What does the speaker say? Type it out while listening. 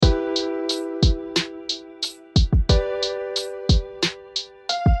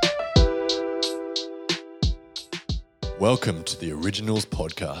Welcome to the Originals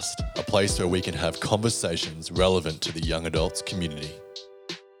Podcast, a place where we can have conversations relevant to the young adults community.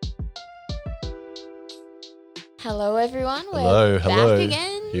 Hello, everyone. Hello. We're back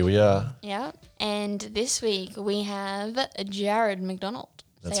again. Here we are. Yeah. And this week we have Jared McDonald.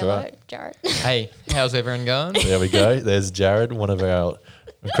 That's Say hello, right. Jared. Hey, how's everyone going? There we go. There's Jared, one of our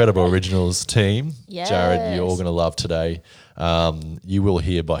incredible Originals team. Yes. Jared, you're all going to love today. You will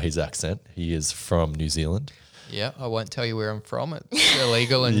hear by his accent. He is from New Zealand. Yeah, I won't tell you where I'm from. It's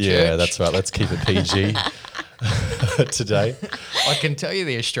illegal in Yeah, church. that's right. Let's keep it PG today. I can tell you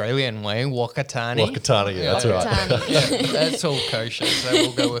the Australian way, Wakatani. Wakatani, yeah, that's right. Tani. Yeah, that's all kosher, so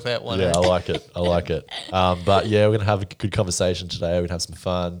we'll go with that one. Yeah, I like it. But yeah, we're going to have a good conversation today. We're going to have some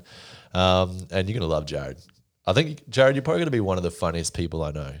fun. And you're going to love Jared. I think, Jared, you're probably going to be one of the funniest people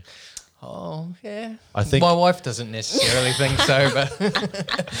I know. Oh, yeah. I think my wife doesn't necessarily think so, but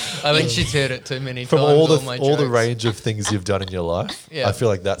I think she's heard it too many from times. all my the jokes. range of things you've done in your life, Yeah. I feel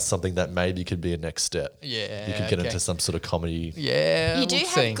like that's something that maybe could be a next step. Yeah, You could get okay. into some sort of comedy. Yeah, You do we'll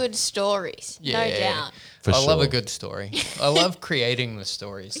have see. good stories, no Yeah. doubt. For I love a sure. good story. I love creating the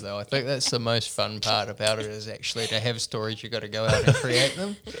stories, though. I think that's the most fun part about it is actually to have stories. You got to go out and create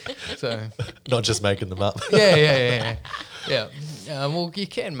them. So Not just making them up. yeah. Well, you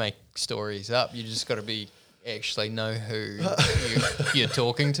can make stories up. You just got to be actually know who you're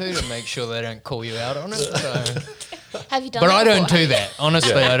talking to make sure they don't call you out on it. So. Have you done But that I don't before? do that.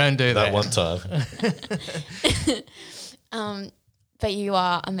 Honestly, Yeah. I don't do That that. one time. But you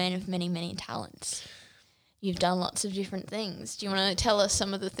are a man of many, many talents. You've done lots of different things. Do you want to tell us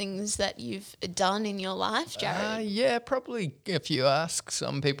some of the things that you've done in your life, Jared? Yeah, probably. If you ask,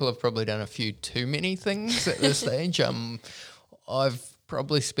 some people have probably done a few too many things at this stage. I've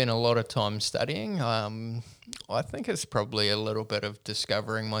probably spent a lot of time studying. I think it's probably a little bit of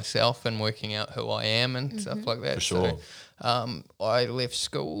discovering myself and working out who I am and stuff like that. For sure. So, I left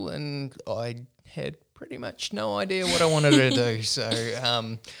school and I had pretty much no idea what I wanted to do. So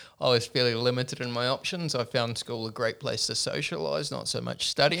I was fairly limited in my options. I found school a great place to socialise, not so much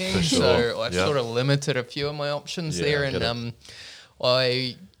studying. For sure. So I Yeah. sort of limited a few of my options Yeah, there. I get And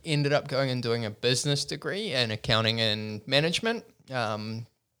I ended up going and doing a business degree in accounting and management.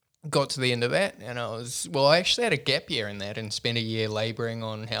 Got to the end of that and I actually had a gap year in that and spent a year labouring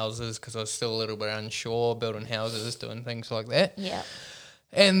on houses because I was still a little bit unsure, building houses, doing things like that. Yeah.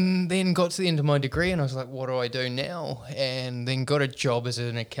 And then got to the end of my degree and I was like, what do I do now? And then got a job as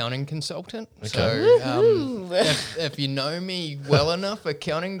an accounting consultant. So if you know me well enough,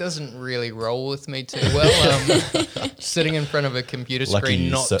 accounting doesn't really roll with me too well. Sitting in front of a computer Lucky screen,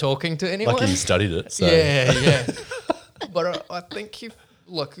 you not talking to anyone. Lucky you studied it. So. Yeah. But I think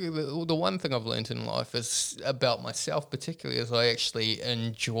look, the one thing I've learned in life is about myself particularly is I actually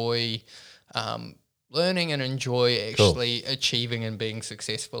enjoy learning and enjoy actually achieving and being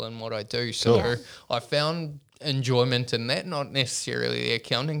successful in what I do. So Cool. I found enjoyment in that, not necessarily the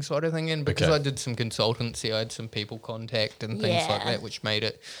accounting side of thing. And because Okay. I did some consultancy, I had some people contact and things like Yeah. that, which made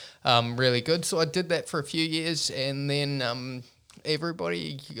it really good. So I did that for a few years and then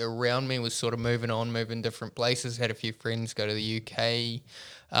everybody around me was sort of moving different places, had a few friends go to the UK.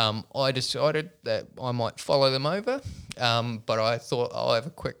 I decided that I might follow them over, but I thought I'll have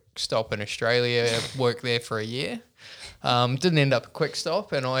a quick stop in Australia, work there for a year. Didn't end up a quick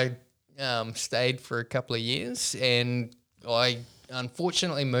stop, and I stayed for a couple of years, and I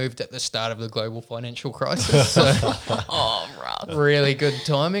unfortunately moved at the start of the global financial crisis. So Oh, rough. really good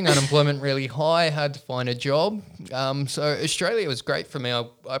timing, unemployment really high, hard to find a job. So Australia was great for me.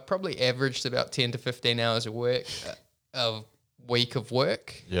 I probably averaged about 10 to 15 hours of work, a week of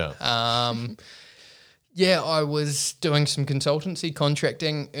work. Yeah. I was doing some consultancy,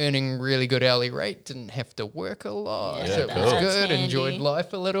 contracting, earning really good hourly rate, didn't have to work a lot. Yeah, So it was cool. That's good, handy. enjoyed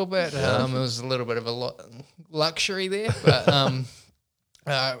life a little bit. It was a little bit of a luxury there, but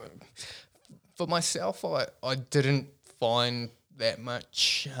for myself, I didn't find that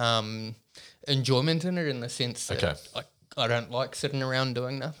much enjoyment in it in the sense that Okay. I don't like sitting around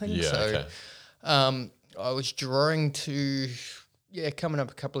doing nothing. Yeah, So okay. I was drawing to, coming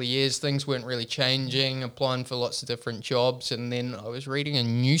up a couple of years, things weren't really changing, applying for lots of different jobs. And then I was reading a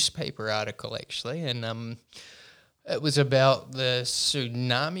newspaper article actually, and it was about the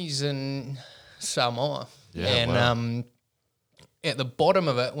tsunamis in Samoa. Yeah, and wow. At the bottom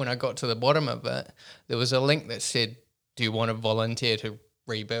of it, when I got to the bottom of it, there was a link that said, do you want to volunteer to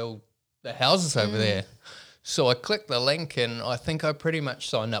rebuild the houses over there? So I clicked the link and I think I pretty much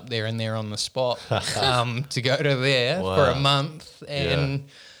signed up there and there on the spot to go to there for Wow. a month and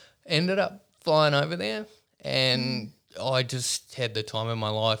ended up flying over there and I just had the time of my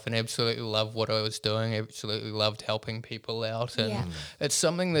life and absolutely loved what I was doing. Absolutely loved helping people out, and Yeah. it's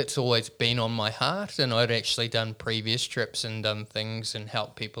something that's always been on my heart. And I'd actually done previous trips and done things and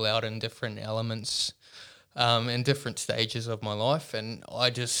helped people out in different elements, in different stages of my life. And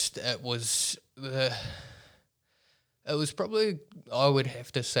it was probably, I would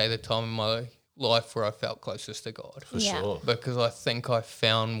have to say, the time in my life where I felt closest to God. For Yeah. sure. Because I think I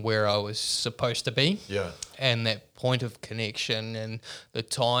found where I was supposed to be. Yeah. And that point of connection and the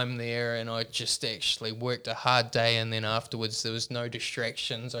time there, and I just actually worked a hard day, and then afterwards there was no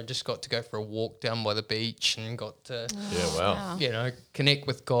distractions. I just got to go for a walk down by the beach and got to Yeah, wow. connect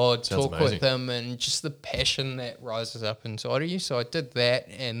with God, Sounds talk amazing. with Him, and just the passion that rises up inside of you. So I did that,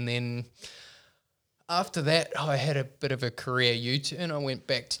 and then after that, I had a bit of a career U-turn. I went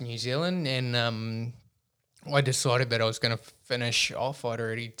back to New Zealand, and I decided that I was going to finish off. I'd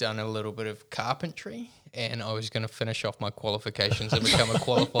already done a little bit of carpentry, and I was going to finish off my qualifications and become a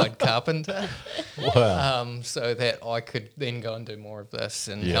qualified carpenter, Wow. so that I could then go and do more of this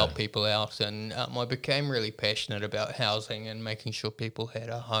and Yeah. help people out. And I became really passionate about housing and making sure people had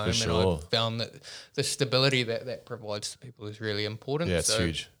a home. sure. And I found that the stability that provides to people is really important. Yeah, it's So,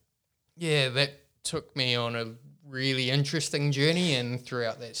 huge. yeah, that took me on a really interesting journey, and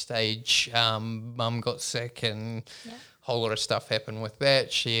throughout that stage, Mum got sick, and a whole lot of stuff happened with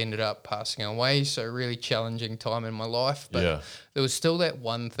that. She ended up passing away, so really challenging time in my life. But Yeah. there was still that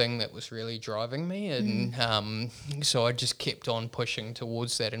one thing that was really driving me, and so I just kept on pushing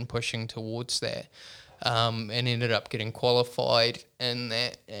towards that, and ended up getting qualified in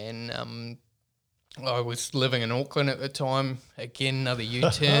that, and I was living in Auckland at the time. Again, another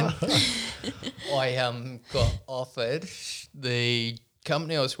U-turn. I got offered, the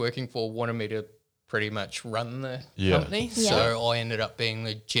company I was working for wanted me to pretty much run the Yeah. company. Yeah. So I ended up being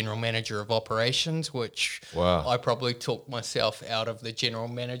the general manager of operations, which Wow. I probably took myself out of the general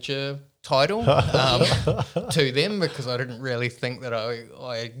manager title to them, because I didn't really think that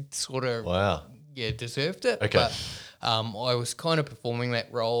I sort of Wow. deserved it. Okay. But I was kind of performing that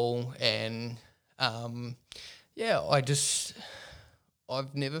role, and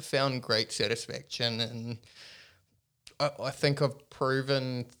I've never found great satisfaction, and I think I've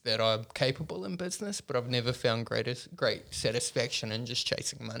proven that I'm capable in business, but I've never found great satisfaction in just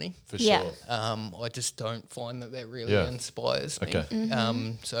chasing money. For Yeah. sure. I just don't find that really Yeah. inspires me.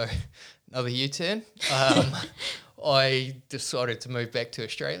 Okay. So another U-turn. I decided to move back to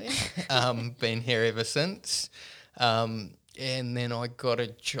Australia. Been here ever since. And then I got a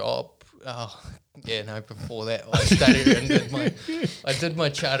job. Before that I studied and did my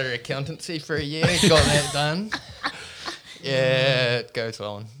chartered accountancy for a year, got that done. Yeah, it goes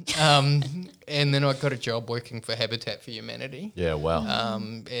on. And then I got a job working for Habitat for Humanity. Yeah, wow.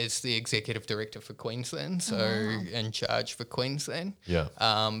 As the executive director for Queensland, so in charge for Queensland. Yeah.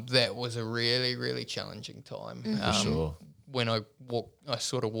 That was a really, really challenging time. For sure. When I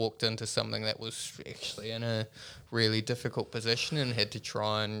sort of walked into something that was actually in a really difficult position and had to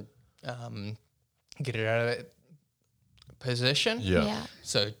try and get it out of that position. Yeah. Yeah.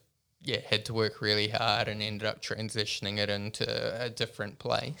 So, had to work really hard and ended up transitioning it into a different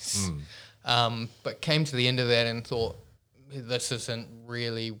place. But came to the end of that and thought, this isn't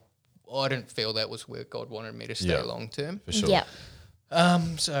really, I didn't feel that was where God wanted me to stay Yeah. long term. For sure. Yeah.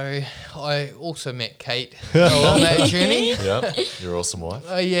 So I also met Kate along that journey. Yeah. Your awesome wife.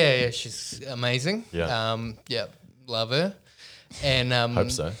 Yeah, she's amazing. Yeah. Love her. And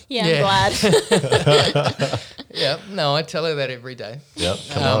Hope so. Yeah, Yeah. I'm glad. Yeah, no, I tell her that every day. Yep.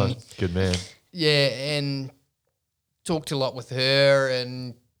 Come on. Good man. Yeah, and talked a lot with her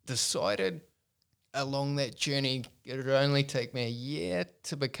and decided along that journey it would only take me a year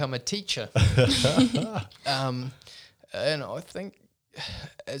to become a teacher. And I think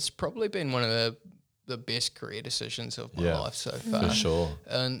it's probably been one of the best career decisions of my Yeah. life so far. For sure.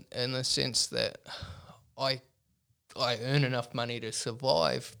 And in the sense that I earn enough money to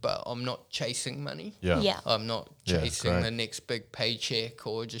survive, but I'm not chasing money. Yeah. Yeah. I'm not Yeah, chasing great. the next big paycheck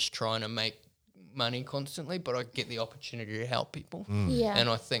or just trying to make money constantly, but I get the opportunity to help people. Yeah. And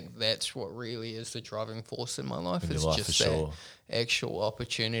I think that's what really is the driving force in my life. In It's your life, just for that sure. actual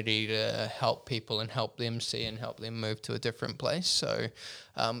opportunity to help people and help them see and help them move to a different place. So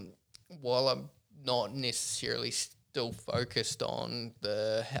while I'm not necessarily still focused on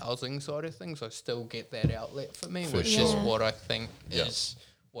the housing side of things, I still get that outlet for me, For which sure. is what I think Yeah. is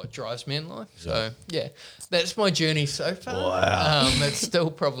what drives me in life. So that's my journey so far. Wow. It's still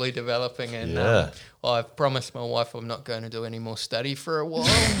probably developing, and Yeah. I've promised my wife I'm not going to do any more study for a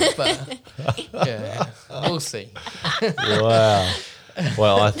while, but we'll see. Wow.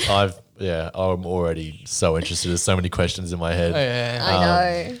 Well, I'm already so interested. There's so many questions in my head. Yeah. I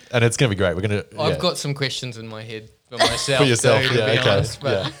know. And it's going to be great. We're going to. I've got some questions in my head for myself. for yourself. too, to be honest,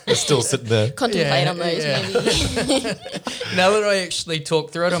 but yeah. It's still sitting there. Contemplate on those, yeah. maybe. now that I actually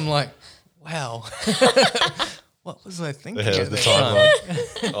talk through it, I'm like, wow. What was I thinking Yeah, at the that time?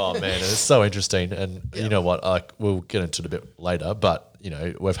 timeline. Oh man, and it's so interesting. And you know what? Like we'll get into it a bit later, but you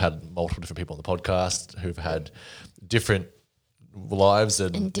know we've had multiple different people on the podcast who've had different lives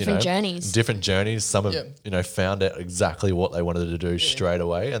and different you know, journeys. Different journeys. Some have Yep. you know found out exactly what they wanted to do straight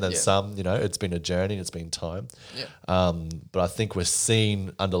away, and then Yeah. some you know it's been a journey. It's been time. Yeah. But I think we're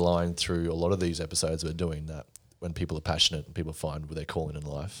seeing underlying through a lot of these episodes we're doing that when people are passionate and people find what they're calling in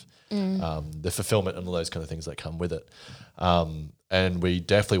life, the fulfillment and all those kind of things that come with it. And we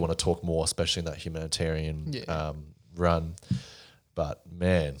definitely want to talk more, especially in that humanitarian run. But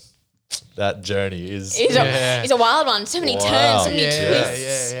man, that journey is It's a wild one. So many Wow. turns, so many Yeah,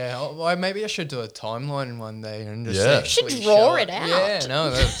 twists. yeah. Well, maybe I should do a timeline one day and just Yeah. actually Should draw show it out. Yeah, no,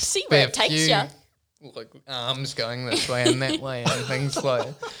 that'd See be where a it takes few, ya. Like arms going this way and that way and things like.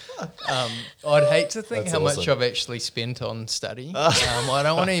 I'd hate to think That's how much awesome. I've actually spent on study. I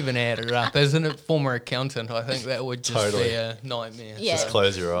don't want to even add it up. As a former accountant, I think that would just Totally. be a nightmare. Yeah. just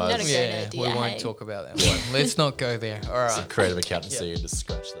close your Not a eyes. great Yeah, idea, we won't hey? talk about that one. Let's not go there. All right. Creative accountancy and just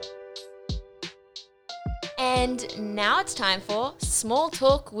scratch that. And now it's time for Small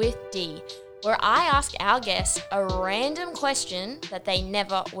Talk with D, where I ask our guests a random question that they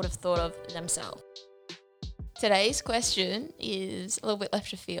never would have thought of themselves. Today's question is a little bit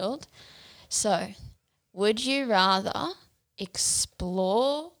left of field. So, would you rather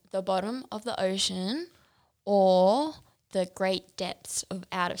explore the bottom of the ocean or the great depths of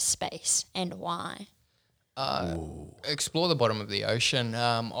outer space, and why? Explore the bottom of the ocean.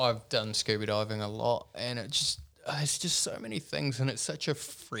 I've done scuba diving a lot, and it's just so many things, and it's such a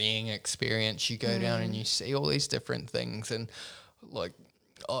freeing experience. You go down and you see all these different things, and like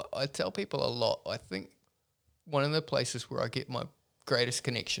I tell people a lot. I think one of the places where I get my greatest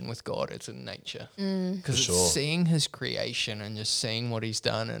connection with God is in nature, because it's sure. seeing His creation and just seeing what He's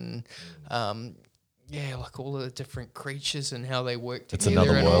done, and like all of the different creatures and how they work It's together,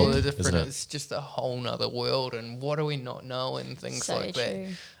 another and all world, the different. isn't it? It's just a whole nother world, and what do we not know, and things So like true.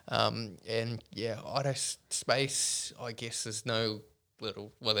 that. Outer space, I guess, there's no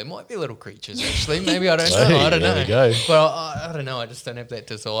little. Well, there might be little creatures actually. Maybe I don't know. Hey, I don't there know. we go. But I don't know. I just don't have that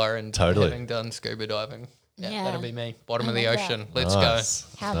desire. And Totally. having done scuba diving, Yeah. that'll be me. Bottom I of the love that. ocean. Let's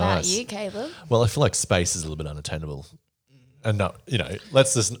Nice. How about Nice. you, Caleb? Well, I feel like space is a little bit unattainable. And no, you know,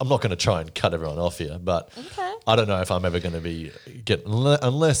 I'm not going to try and cut everyone off here, but Okay. I don't know if I'm ever going to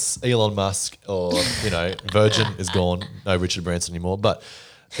unless Elon Musk or, you know, Virgin is gone, no Richard Branson anymore, but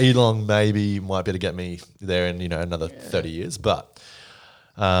Elon maybe might be able to get me there in, you know, another 30 years. But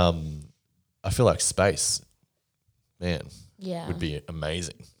I feel like space, man, Yeah. would be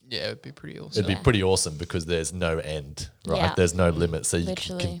amazing. Yeah, it'd be pretty awesome. It'd be pretty awesome because there's no end, right? Yeah. There's no limit, so you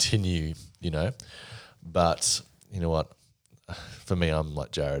Literally. can continue, you know. But you know what? For me, I'm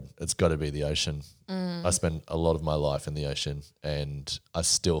like Jared. It's got to be the ocean. I spend a lot of my life in the ocean, and I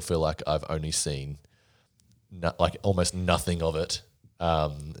still feel like I've only seen like almost nothing of it.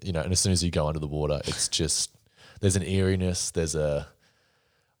 You know, and as soon as you go under the water, it's just there's an eeriness. There's a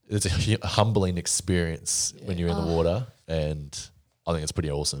humbling experience when you're in the water, and I think it's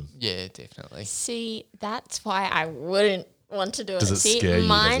pretty awesome. Yeah, definitely. See, that's why I wouldn't want to do Does it. it See, scare you, does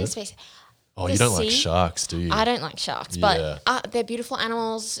mine it? space. Oh, The you don't like sea- sharks, do you? I don't like sharks, Yeah. but they're beautiful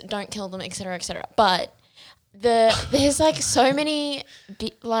animals. Don't kill them, etc., etc. But there's like so many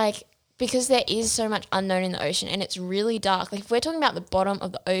because there is so much unknown in the ocean, and it's really dark. Like if we're talking about the bottom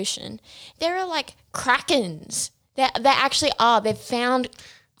of the ocean, there are like krakens. There actually are. They've found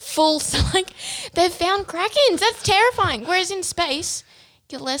they've found krakens. That's terrifying. Whereas in space,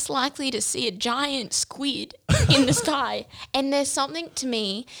 you're less likely to see a giant squid in the sky. And there's something to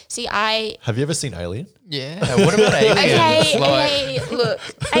me. See, Have you ever seen Alien? Yeah. What about aliens? Okay, look,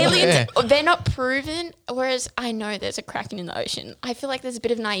 aliens, they're not proven, whereas I know there's a kraken in the ocean. I feel like there's a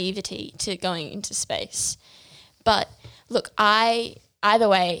bit of naivety to going into space. But look, either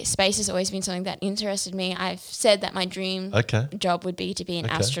way, space has always been something that interested me. I've said that my dream job would be to be an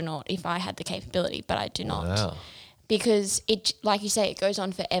astronaut if I had the capability, but I do not. Wow. Because it, like you say, it goes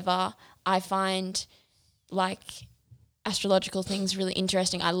on forever. I find like astrological things really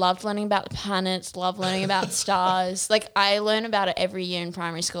interesting. I loved learning about the planets, love learning about stars. Like I learn about it every year in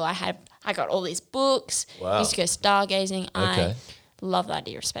primary school. I got all these books. Wow. Used to go stargazing. I Okay. Love the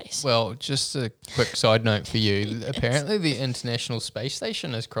idea of space. Well, just a quick side note for you. Apparently, the International Space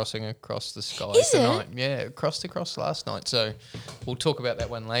Station is crossing across the sky Is it? tonight. Yeah, it crossed across last night. So we'll talk about that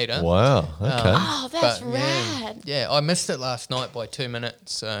one later. Wow. Okay. Oh, that's But, rad. Yeah, I missed it last night by 2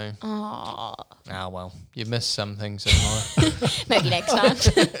 minutes. So, Oh, well, you miss some things in life. maybe next time.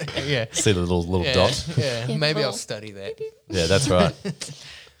 yeah. See the little Yeah, dot. yeah. Yeah, Maybe I'll little- study that. Yeah, that's right.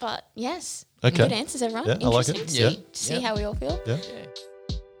 But yes, Okay. good answers, everyone. Yeah, I like it. Interesting. Yeah. See Yeah. how we all feel. Yeah.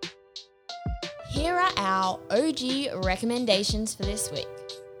 Yeah. Here are our OG recommendations for this week.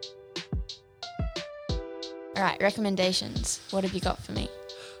 All right, recommendations. What have you got for me?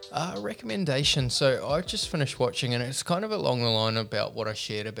 Recommendation. So I just finished watching, and it's kind of along the line about what I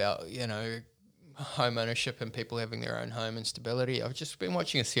shared about, home ownership and people having their own home and stability. I've just been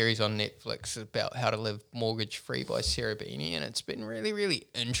watching a series on Netflix about how to live mortgage free by Sarah Beanie, and it's been really, really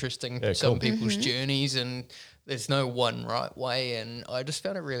interesting Yeah, some cool. people's journeys, and there's no one right way. And I just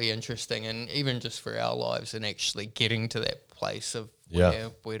found it really interesting, and even just for our lives and actually getting to that place of Yeah.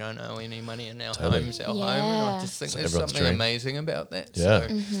 where we don't owe any money in our Totally. homes, our home. And I Yeah. just think It's there's everyone's something dream. amazing about that. Yeah.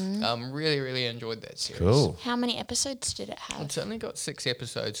 So really, really enjoyed that series. Cool. How many episodes did it have? It's only got 6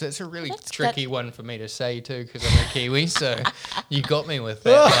 episodes. That's a really That's tricky one for me to say too, because I'm a Kiwi. So you got me with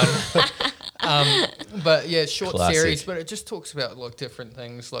that one. But yeah, short Classic. series. But it just talks about like different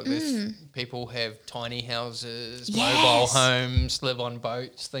things. Like this, people have tiny houses, mobile Yes. homes, live on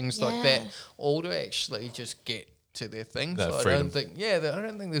boats, things like that, Yeah. all to actually just get to their things. That I freedom. don't think, I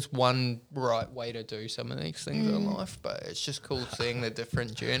don't think there's one right way to do some of these things in life. But it's just cool seeing the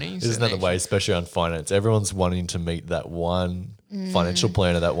different journeys. Isn't and that the way, especially on finance? Everyone's wanting to meet that one financial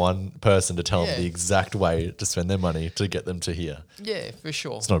planner, that one person to tell them Yeah. the exact way to spend their money to get them to here. Yeah, for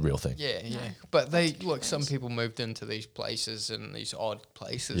sure. It's not a real thing. Yeah, yeah. But they like some people moved into these places and these odd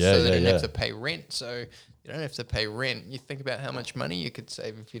places, Yeah, so they yeah, didn't have yeah. to pay rent. So you don't have to pay rent. You think about how much money you could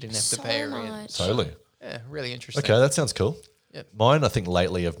save if you didn't have to So pay much. rent. Totally. Yeah, really interesting. Okay, that sounds cool. Yep. Mine, I think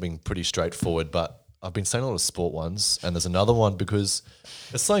lately have been pretty straightforward, but I've been saying a lot of sport ones, and there's another one because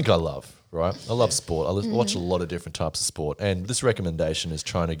it's something I love, right? I love sport. I watch a lot of different types of sport, and this recommendation is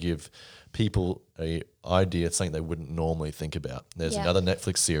trying to give people a idea of something they wouldn't normally think about. There's Yeah. another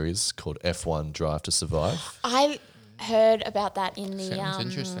Netflix series called F1 Drive to Survive. I heard about that in the Sounds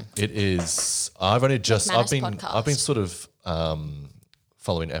interesting. It is. I've only just. I've Manus been. podcast. I've been sort of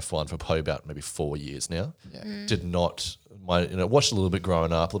following F1 for probably about maybe 4 years now. Yeah. Did not. Watched a little bit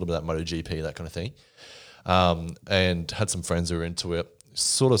growing up, a little bit of that MotoGP, that kind of thing, and had some friends who were into it.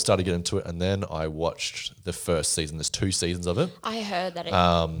 Sort of started getting into it, and then I watched the first season. There's 2 seasons of it, I heard that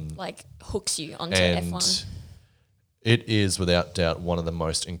it like hooks you onto and F1. it is without doubt one of the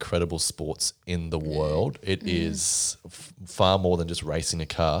most incredible sports in the world. It is far more than just racing a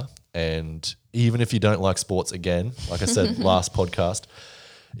car. And even if you don't like sports, again, like I said last podcast,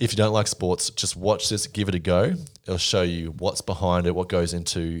 if you don't like sports, just watch this, give it a go. It'll show you what's behind it, what goes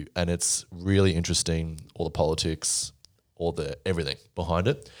into, and it's really interesting, all the politics, all the everything behind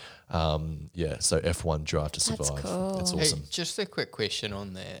it. So F1 Drive to Survive. cool. It's Hey, awesome. just a quick question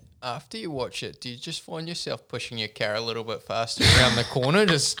on that. After you watch it, do you just find yourself pushing your car a little bit faster around the corner,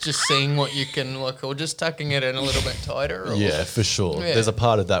 just seeing what you can look, or just tucking it in a little bit tighter? Or? Yeah, for sure. Yeah. There's a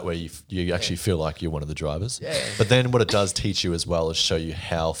part of that where you actually feel like you're one of the drivers. Yeah. But then what it does teach you as well is show you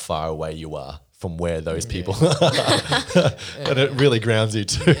how far away you are from where those people are. And it really grounds you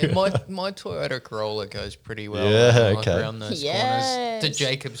too. And my Toyota Corolla goes pretty well. Yeah, like okay. around those Yes. corners. To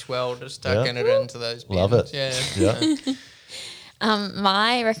Jacob's Well, just tucking it into those bends. Love it. Yeah. Yeah.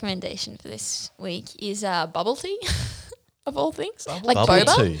 My recommendation for this week is bubble tea, of all things, like Bubble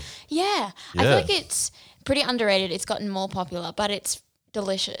boba. tea. Yeah, I Yeah. feel like it's pretty underrated. It's gotten more popular, but it's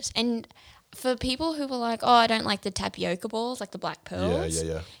delicious. And for people who were like, "Oh, I don't like the tapioca balls, like the black pearls,"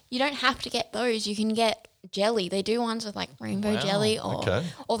 Yeah. you don't have to get those. You can get jelly. They do ones with like rainbow Wow, jelly, or okay.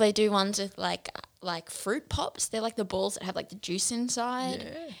 or they do ones with like fruit pops. They're like the balls that have like the juice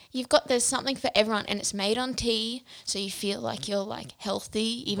inside. Yeah. There's something for everyone, and it's made on tea, so you feel like you're like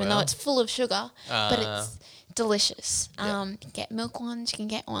healthy, even though Wow. it's full of sugar, but Ah. it's delicious. You can get milk ones, you can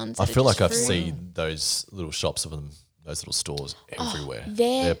get ones. I that are feel like just I've fruit. seen those little shops of them, those little stores everywhere.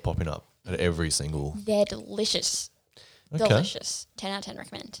 they're- They're popping up at every single. They're delicious. Okay. Delicious. 10 out of 10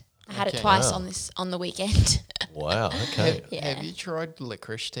 recommend. I had it Okay. twice Wow. on the weekend. Wow. Okay. Yeah. Have you tried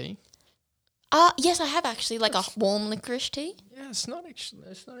licorice tea? Yes, I have actually, like a warm licorice tea. Yeah, it's not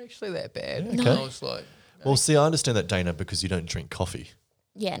actually that bad. Yeah, okay. I was like, Well, see, I understand that, Dana, because you don't drink coffee.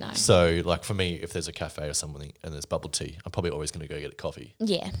 Yeah, no. So, like for me, if there's a cafe or something and there's bubble tea, I'm probably always going to go get a coffee.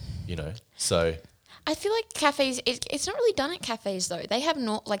 Yeah. So I feel like cafes, it's not really done at cafes though. They have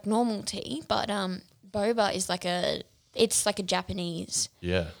like normal tea, but boba is like a it's like a Japanese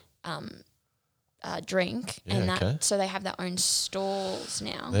Yeah. drink, Yeah, and that okay. so they have their own stalls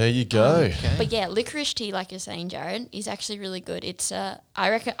now. There you go. Okay. But yeah, licorice tea, like you're saying, Jared, is actually really good. It's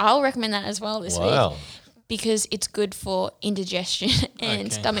I'll recommend that as well this Wow. week because it's good for indigestion and Okay.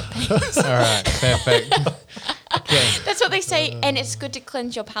 stomach pains. All right, perfect. Okay. That's what they say, and it's good to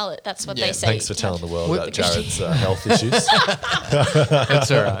cleanse your palate. That's what Yeah, they say. Thanks for telling the world What- about Jared's health issues.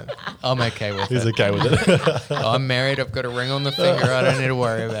 It's all right. I'm okay with He's it. okay with it. I'm married. I've got a ring on the finger. I don't need to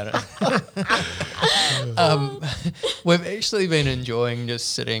worry about it. We've actually been enjoying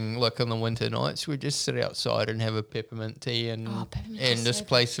just sitting, like on the winter nights, we just sit outside and have a peppermint tea and Peppermint tea is just so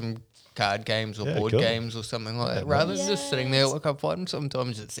play some card games or Yeah, board cool. games or something like that. Rather than just sitting there, look, I find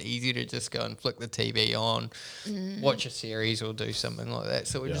sometimes it's easy to just go and flick the TV on, watch a series or do something like that.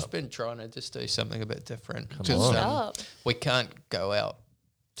 So we've Yeah. just been trying to just do something a bit different. on. Because Yup. we can't go out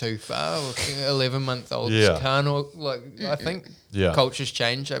too far. 11-month-olds Yeah. can't, I think Yeah. culture's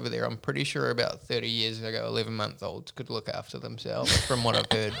changed over there. I'm pretty sure about 30 years ago, 11-month-olds could look after themselves, from what I've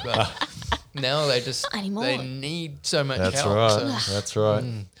heard. But now they just Anymore. they need so much That's help. right. So. That's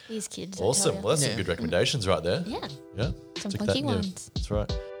right. These kids. I tell Awesome. ya. Well, that's some Yeah. good recommendations right there. Yeah, Yeah. some Stick that funky in there. ones. That's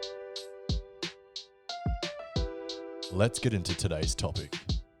right. Let's get into today's topic.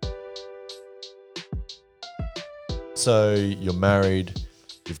 So you're married,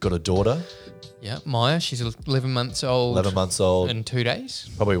 you've got a daughter, Yeah, Maya, she's 11 months old. 11 months old, In 2 days.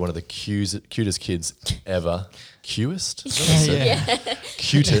 probably one of the cutest kids ever. Cutest? Is that what I said?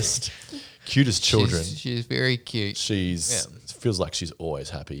 Cutest children. She's very cute. She's feels like she's always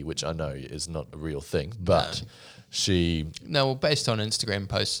happy, which I know is not a real thing, but she, No, well, based on Instagram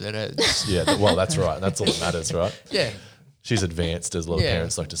posts, it is. yeah, well, that's right. That's all that matters, right? Yeah. She's advanced, as a lot of Yeah.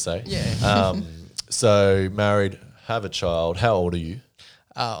 parents like to say. Yeah. So married, have a child. How old are you?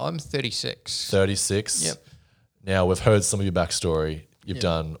 I'm 36. 36. Yep. Now we've heard some of your backstory. You've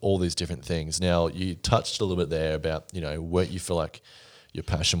done all these different things. Now you touched a little bit there about, what you feel like your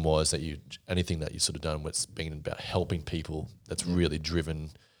passion was, anything that you sort of done was being about helping people. That's really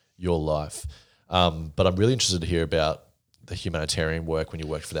driven your life. But I'm really interested to hear about the humanitarian work when you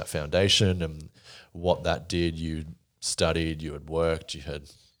worked for that foundation and what that did. You studied, you had worked, you had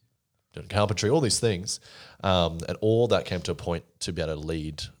done carpentry, all these things. And all that came to a point to be able to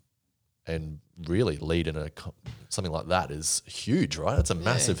lead and really lead in something like that is huge, right? It's a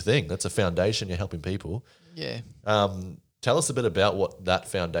massive thing. That's a foundation. You're helping people. Yeah. Tell us a bit about what that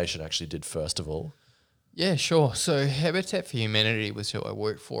foundation actually did first of all. Yeah, sure. So Habitat for Humanity was who I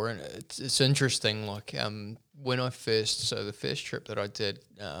worked for, and it's interesting. When the first trip that I did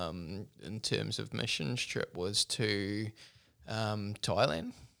in terms of missions trip was to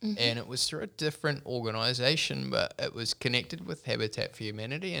Thailand, and it was through a different organisation, but it was connected with Habitat for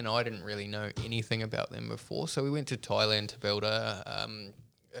Humanity, and I didn't really know anything about them before. So we went to Thailand to build a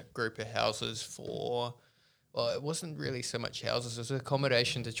group of houses for. Well, it wasn't really so much houses. It was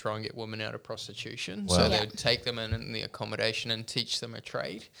accommodation to try and get women out of prostitution. Wow. So Yeah. they would take them in the accommodation and teach them a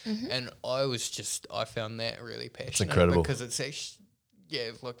trade. And I found that really passionate. incredible. Because it's actually,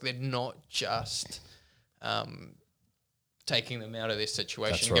 they're not just taking them out of their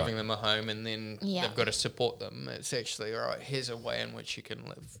situation, That's right. giving them a home, and then Yeah. they've got to support them. It's actually, all right, here's a way in which you can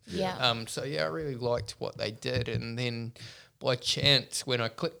live. Yeah. I really liked what they did, and then by chance, when I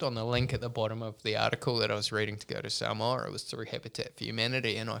clicked on the link at the bottom of the article that I was reading to go to Samoa, it was through Habitat for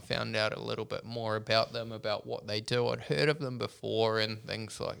Humanity, and I found out a little bit more about them, about what they do. I'd heard of them before and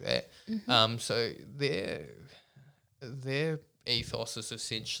things like that. So their ethos is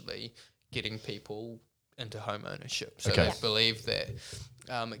essentially getting people into home ownership. So Okay. they believe that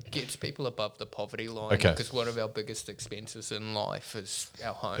it gets people above the poverty line, Okay. because one of our biggest expenses in life is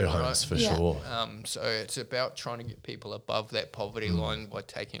our home. Their right? homes for Yeah. sure. So it's about trying to get people above that poverty line by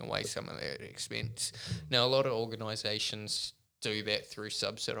taking away some of that expense. Now, a lot of organisations do that through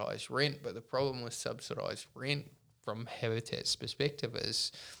subsidised rent, but the problem with subsidised rent from Habitat's perspective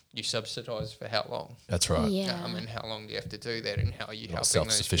is you subsidise for how long? That's right. Yeah. And how long do you have to do that, and how are you Not helping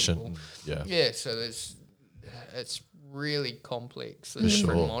those self-sufficient. people? Yeah. Yeah, so it's really complex, the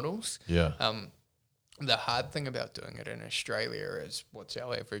different sure. models. Yeah. The hard thing about doing it in Australia is what's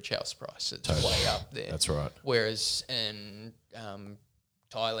our average house price? It's Totally. way up there. That's right. Whereas in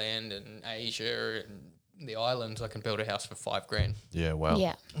Thailand and Asia and the islands, I can build a house for $5,000. Yeah. Wow.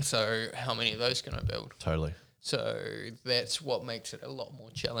 Yeah. So how many of those can I build? Totally. So that's what makes it a lot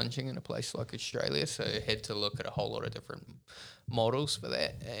more challenging in a place like Australia. So I had to look at a whole lot of different models for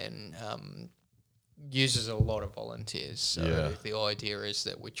that. And uses a lot of volunteers. So Yeah. the idea is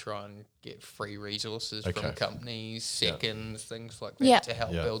that we try and get free resources Okay. from companies, seconds, things like that Yeah. to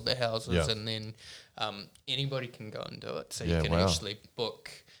help Yeah. build the houses. Yeah. And then anybody can go and do it. So Yeah, you can wow. actually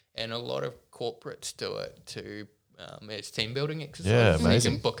book, and a lot of corporates do it to it's team building exercises. Yeah, So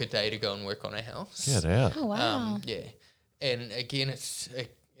amazing. you can book a day to go and work on a house. Get out. Oh, wow. Yeah, and again, it's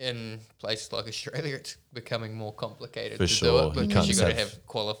in places like Australia, it's becoming more complicated For to sure. do You it can't because you've just got to have- have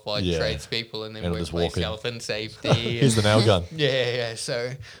qualified Yeah. tradespeople and then And just workplace walk in. health and safety. Here's the nail gun. Yeah.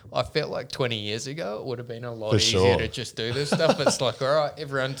 So I felt like 20 years ago it would have been a lot For easier sure. to just do this stuff. It's like, all right,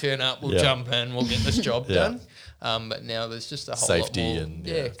 everyone turn up, we'll Yeah. jump in, we'll get this job Yeah. done. But now there's just a whole Safety lot more and,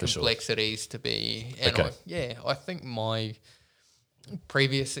 yeah, for sure. complexities to be. And Okay. I think my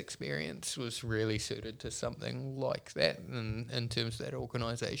previous experience was really suited to something like that in terms of that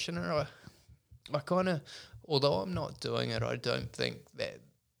organisation. And I kind of, although I'm not doing it, I don't think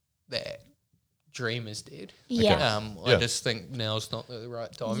that dream is dead. Yeah. Yeah. I just think now's not the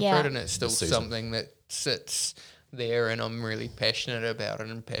right time Yeah. for it, and it's still The season. something that sits there, and I'm really passionate about it,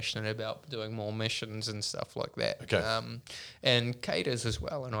 and passionate about doing more missions and stuff like that. Okay. And Kate is as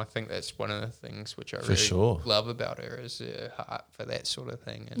well, and I think that's one of the things which I For really sure. love about her is her heart for that sort of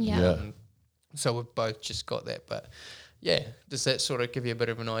thing. And Yeah. Yeah. so we've both just got that, but yeah, does that sort of give you a bit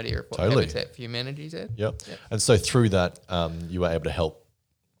of an idea of what Totally. Habitat for Humanity's at? Yep. Yep. And so through that, you were able to help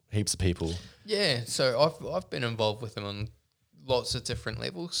heaps of people. Yeah, so I've been involved with them on lots of different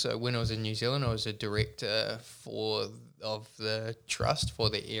levels. So when I was in New Zealand, I was a director of the trust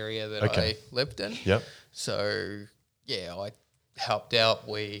for the area that Okay. I lived in. Yep. So yeah, I helped out.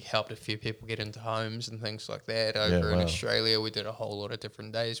 We helped a few people get into homes and things like that. Over in wow. Australia, we did a whole lot of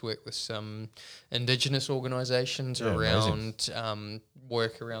different days, worked with some Indigenous organisations Yeah, around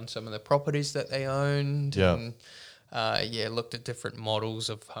work around some of the properties that they owned. Yeah. And, looked at different models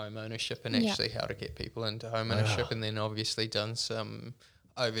of home ownership and Yeah. actually how to get people into home ownership, and then obviously done some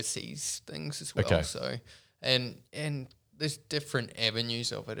overseas things as well. Okay. So, and there's different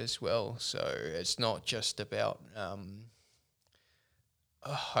avenues of it as well. So it's not just about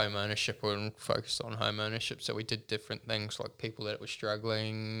home ownership or focused on home ownership. So we did different things like people that were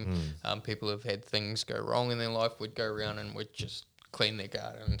struggling, people who've had things go wrong in their life. We'd go around and we'd just clean their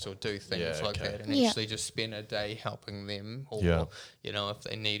gardens or do things Yeah, like okay. that, and Yeah. actually just spend a day helping them, or Yeah. if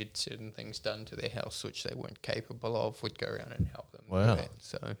they needed certain things done to their house which they weren't capable of, we'd go around and help them. Wow. Do that.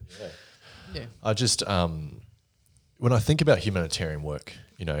 So yeah. I just when I think about humanitarian work,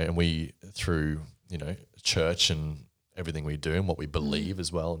 and we through church and everything we do and what we believe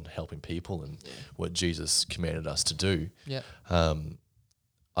as well, and helping people and what Jesus commanded us to do. Yeah.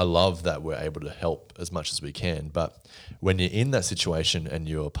 I love that we're able to help as much as we can. But when you're in that situation and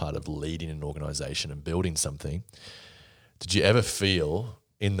you're part of leading an organization and building something, did you ever feel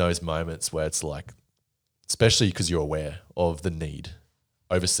in those moments where it's like, especially because you're aware of the need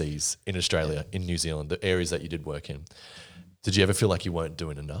overseas, in Australia, in New Zealand, the areas that you did work in, did you ever feel like you weren't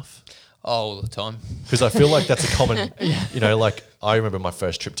doing enough? All the time. Because I feel like that's a common, like I remember my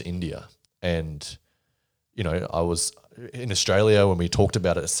first trip to India, and, I was in Australia when we talked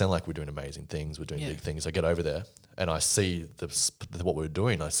about it, it sounded like we're doing amazing things. We're doing big things. I get over there and I see what we're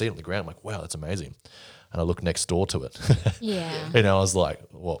doing. I see it on the ground. I'm like, wow, that's amazing. And I look next door to it. Yeah. I was like,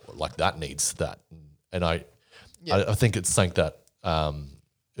 well, like that needs that. And I think it's something that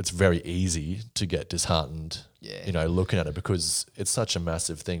it's very easy to get disheartened, looking at it, because it's such a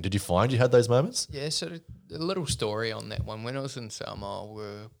massive thing. Did you find you had those moments? Yeah, so a little story on that one. When I was in Samoa,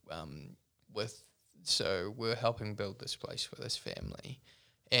 we're helping build this place for this family,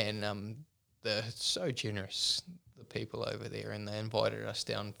 and they're so generous, the people over there, and they invited us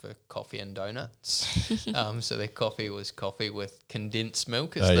down for coffee and donuts. So their coffee was coffee with condensed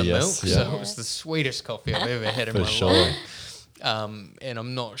milk as the yes, milk, yeah. so it was the sweetest coffee I've ever had in my sure. life. And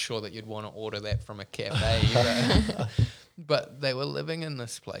I'm not sure that you'd want to order that from a cafe. But they were living in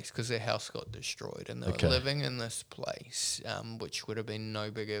this place because their house got destroyed, and they were living in this place, which would have been no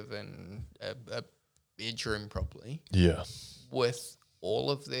bigger than a bedroom probably, Yeah. with all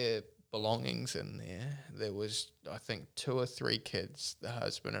of their belongings in there. There was, I think, 2 or 3 kids, the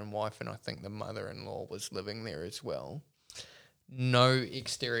husband and wife, and I think the mother-in-law was living there as well. No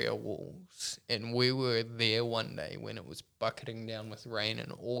exterior walls, and we were there one day when it was bucketing down with rain,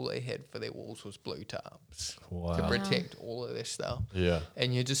 and all they had for their walls was blue tarps to Wow. protect all of their stuff. Yeah.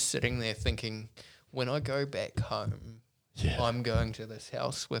 And you're just sitting there thinking, when I go back home, Yeah. I'm going to this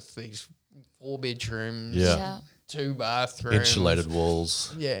house with these 4 bedrooms, Yeah. 2 bathrooms, Insulated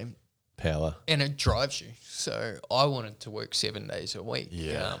walls, yeah, power. and it drives you. So I wanted to work 7 days a week.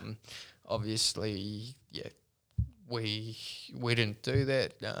 Yeah. Obviously, we didn't do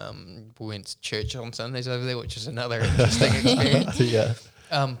that. We went to church on Sundays over there, which is another interesting experience. Yeah.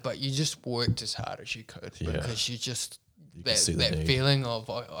 But you just worked as hard as you could Yeah. because you just can see the that need. feeling of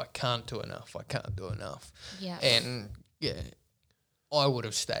I can't do enough. I can't do enough. Yeah. And I would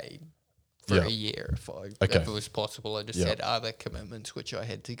have stayed for Yeah. a year if Okay. it was possible. I just Yeah. had other commitments which I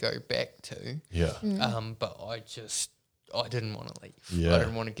had to go back to. Yeah. But I didn't want to leave. Yeah. I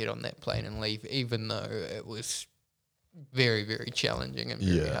didn't want to get on that plane and leave, even though it was very, very challenging and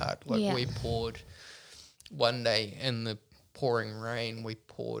very Yeah. hard. Like Yeah. we poured one day in the pouring rain, we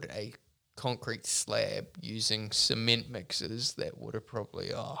poured a concrete slab using cement mixers that would have probably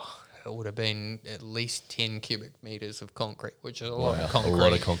it would have been at least 10 cubic meters of concrete, which is a lot Wow. of A concrete.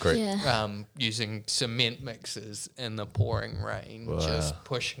 lot of concrete. Yeah. Using cement mixers in the pouring rain, Wow. just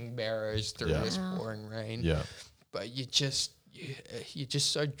pushing barrows through Yeah. this Wow. pouring rain. Yeah. But you're just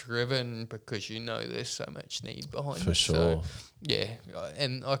so driven because you know there's so much need behind For it. sure. So, yeah,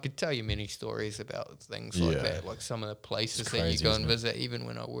 and I could tell you many stories about things like Yeah. that, like some of the places that you crazy, go isn't and it? visit. Even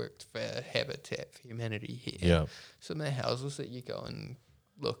when I worked for Habitat for Humanity here, Yeah. some of the houses that you go and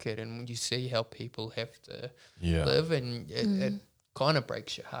look at, and you see how people have to Yeah. live, and it kind of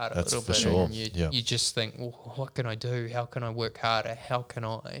breaks your heart That's a little for bit. sure. And Yeah. you just think, well, what can I do? How can I work harder? How can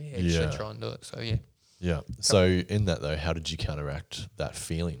I actually Yeah. try and do it? So yeah. Yeah. So in that though, how did you counteract that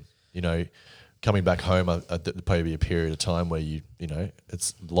feeling? You know, coming back home, there'd probably be a period of time where you know,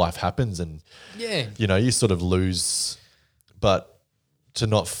 it's life happens and Yeah. you know, you sort of lose, but to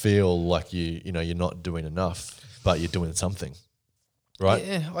not feel like you know you're not doing enough, but you're doing something, right?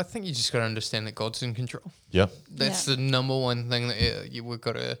 Yeah, I think you just got to understand that God's in control. Yeah. That's the number one thing that we've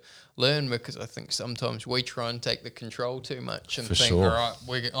got to learn, because I think sometimes we try and take the control too much and For think, sure. all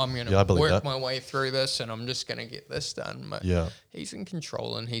right, I'm going Yeah, I to believe work that. my way through this and I'm just going to get this done. But Yeah. He's in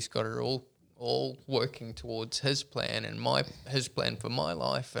control and he's got it all working towards his plan and his plan for my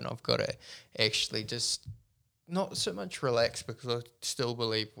life, and I've got to actually just not so much relax, because I still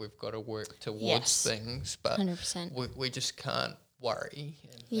believe we've got to work towards Yes. things, but 100%. we just can't worry.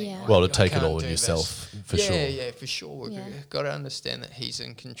 And Yeah. think, Well, "I to take it can't all in do this." yourself, for yeah, sure. Yeah, for sure. We've Yeah. got to understand that he's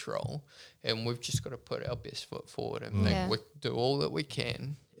in control, and we've just got to put our best foot forward and Yeah. think we do all that we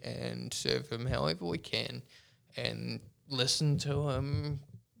can and serve him however we can and listen to him,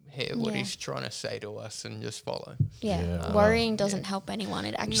 hear what Yeah. he's trying to say to us, and just follow. Yeah. Yeah. Worrying doesn't help anyone.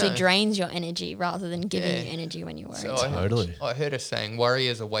 It actually No. drains your energy rather than giving Yeah. you energy when you worry. So Totally. I heard a saying, worry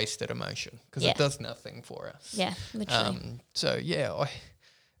is a wasted emotion, because Yeah. it does nothing for us. Yeah, literally. So yeah,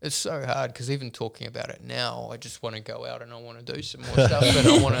 it's so hard, because even talking about it now, I just want to go out and I want to do some more stuff, and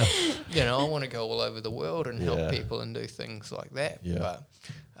I want to, I want to go all over the world and Yeah. help people and do things like that. Yeah.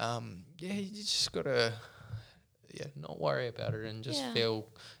 But you just gotta not worry about it and just Yeah. feel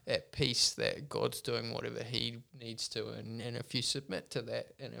at peace that God's doing whatever He needs to, and if you submit to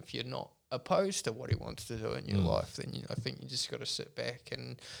that, and if you're not opposed to what He wants to do in your life, then I think you just got to sit back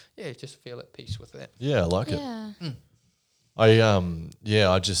and just feel at peace with that. Yeah, I like it. Yeah.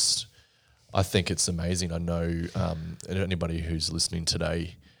 I think it's amazing. I know anybody who's listening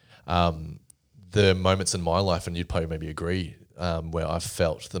today, the moments in my life, and you'd probably maybe agree, where I've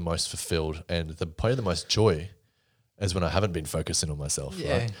felt the most fulfilled and probably the most joy is when I haven't been focusing on myself.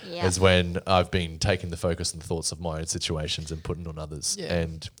 Yeah. Right? Yeah. Is when I've been taking the focus and thoughts of my own situations and putting on others. Yeah.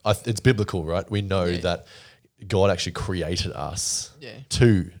 And it's biblical, right? We know Yeah. that God actually created us Yeah.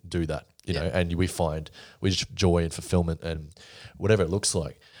 to do that, you Yeah. know, and we find joy and fulfillment and whatever it looks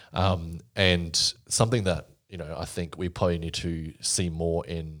like. And something that, I think we probably need to see more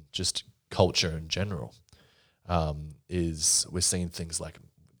in just culture in general is we're seeing things like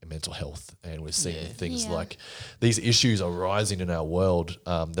mental health, and we're seeing things Yeah. like these issues are rising in our world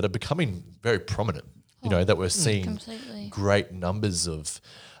that are becoming very prominent, that we're seeing completely. great numbers of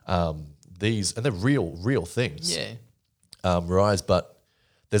these, and they're real things Yeah. rise, but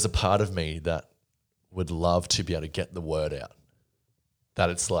there's a part of me that would love to be able to get the word out, that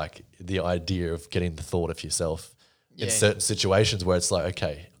it's like the idea of getting the thought of yourself in Yeah. certain situations where it's like,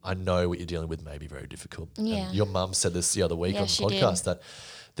 okay, I know what you're dealing with may be very difficult. Yeah. And your mum said this the other week Yeah, on the she podcast, did. that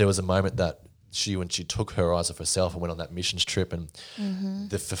there was a moment that when she took her eyes off herself and went on that missions trip, and Mm-hmm.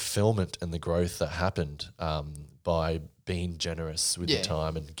 the fulfillment and the growth that happened by being generous with your Yeah.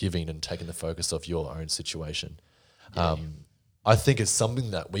 time and giving and taking the focus off your own situation. I think it's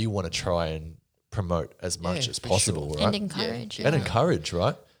something that we want to try and promote as much as for possible, sure. right? And encourage. And encourage,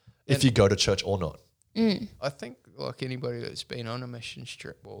 right? If you go to church or not. I think, like anybody that's been on a mission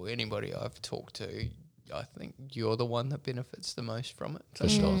trip or anybody I've talked to, I think you're the one that benefits the most from it. For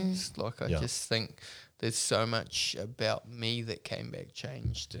sure. Sometimes. Like, I Yeah. just think there's so much about me that came back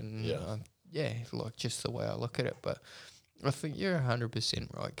changed, and Yeah. like just the way I look at it. But I think you're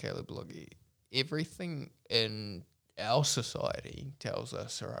 100% right, Caleb. Look, everything in our society tells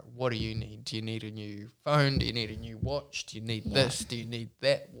us, all right, what do you need? Do you need a new phone? Do you need a new watch? Do you need this? Do you need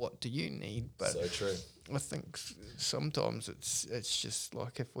that? What do you need? But So true. I think sometimes it's just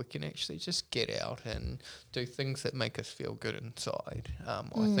like if we can actually just get out and do things that make us feel good inside, I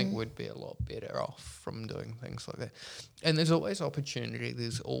think we'd be a lot better off from doing things like that. And there's always opportunity.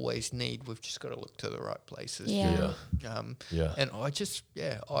 There's always need. We've just got to look to the right places. Yeah. And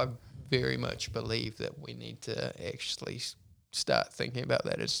I very much believe that we need to actually start thinking about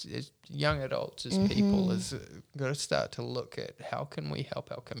that as young adults, as people, as got to start to look at how can we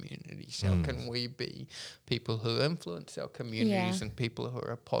help our communities, how can we be people who influence our communities and people who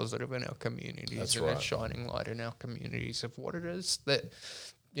are positive in our communities. That's and right. are shining light in our communities of what it is that,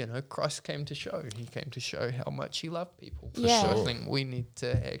 you know, Christ came to show. He came to show how much he loved people. Yeah. So I sure. think we need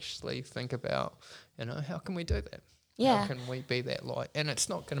to actually think about, you know, how can we do that? Yeah. How can we be that light? And it's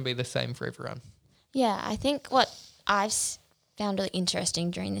not going to be the same for everyone. Yeah, I think what I've found really interesting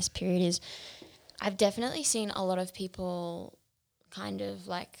during this period is I've definitely seen a lot of people kind of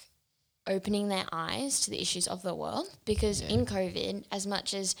like opening their eyes to the issues of the world, because in COVID, as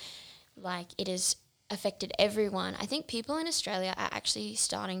much as like it has affected everyone, I think people in Australia are actually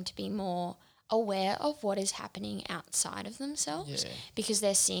starting to be more aware of what is happening outside of themselves, because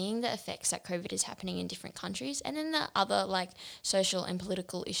they're seeing the effects that COVID is happening in different countries, and then the other like social and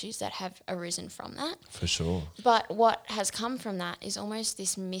political issues that have arisen from that. For sure. But what has come from that is almost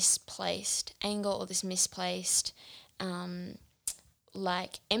this misplaced anger or this misplaced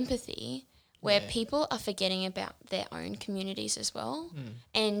like empathy, where people are forgetting about their own communities as well.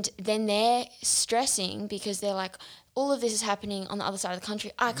 And then they're stressing because they're like, all of this is happening on the other side of the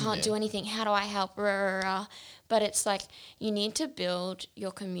country. I can't do anything. How do I help? Rah, rah, rah. But it's like you need to build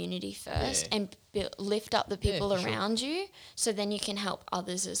your community first and lift up the people around you, so then you can help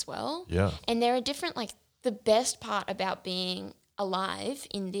others as well. Yeah. And there are different, like, the best part about being alive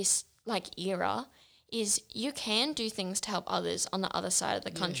in this like era is you can do things to help others on the other side of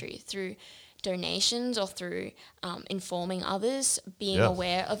the country through donations or through informing others, being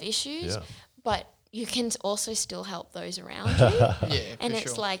aware of issues. Yeah. But you can also still help those around you. And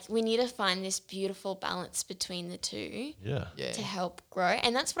it's like we need to find this beautiful balance between the two Yeah. to help grow.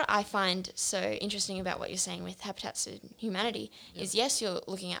 And that's what I find so interesting about what you're saying with Habitats for Humanity is, yes, you're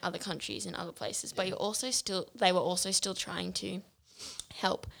looking at other countries and other places, but they were also still trying to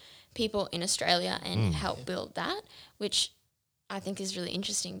help people in Australia and help build that, which I think is really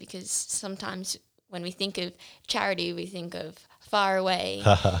interesting, because sometimes when we think of charity, we think of far away,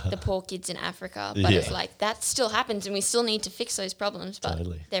 the poor kids in Africa. But it's like that still happens, and we still need to fix those problems. But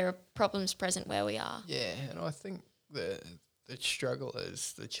there are problems present where we are. Yeah, and I think the struggle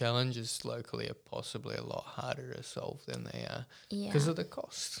is the challenges locally are possibly a lot harder to solve than they are because of the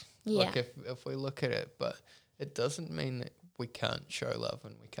cost. Yeah. Like if we look at it, but it doesn't mean that we can't show love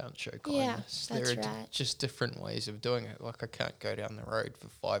and we can't show kindness. that's there are right. just different ways of doing it. Like I can't go down the road for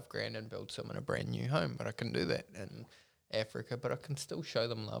 $5,000 and build someone a brand new home, but I can do that in Africa, but I can still show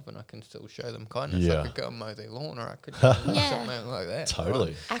them love and I can still show them kindness. Yeah. I could go and mow their lawn, or I could do something like that.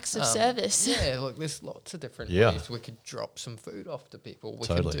 Totally. Acts of service. Yeah, look, there's lots of different Yeah. ways. We could drop some food off to people. We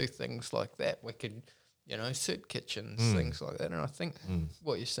Totally. could do things like that. We could, soup kitchens, things like that. And I think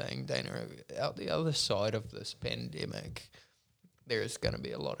what you're saying, Dana, out the other side of this pandemic, there is going to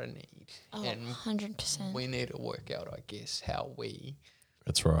be a lot of need. Oh, and 100%. we need to work out, I guess, how we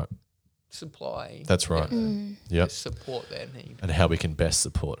That's right. supply. That's right. To support that need. And how we can best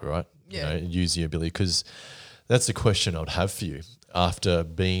support, right? Yeah. Use the ability, because that's the question I'd have for you after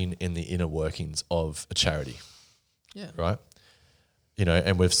being in the inner workings of a charity, Yeah. right?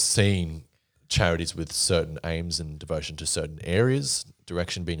 And we've seen charities with certain aims and devotion to certain areas,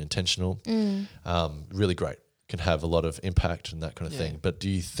 direction being intentional, really great, can have a lot of impact and that kind of thing. But do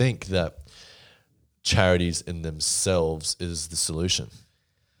you think that charities in themselves is the solution?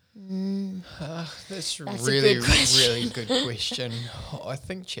 That's a really, good question. really good question. I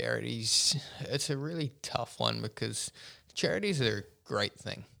think charities, it's a really tough one because charities are a great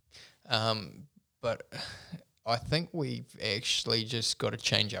thing. But I think we've actually just got to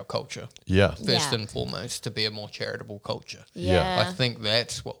change our culture Yeah. first and foremost to be a more charitable culture. Yeah. I think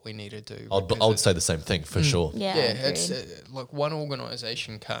that's what we need to do. I because would say the same thing for sure. Yeah. it's agreed. like one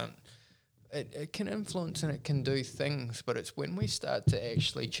organisation can't. It can influence and it can do things, but it's when we start to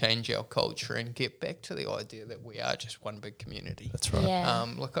actually change our culture and get back to the idea that we are just one big community. That's right. Yeah.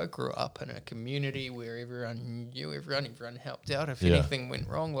 Like I grew up in a community where everyone knew everyone helped out. If Yeah. anything went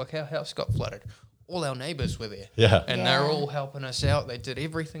wrong, like our house got flooded, all our neighbours were there. Yeah. And Yeah. they're all helping us out. They did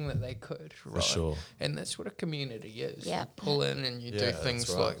everything that they could. Right? sure. And that's what a community is. Yeah. You pull in and you Yeah, do that's things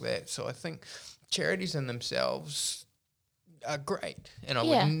right. like that. So I think charities in themselves are great. And I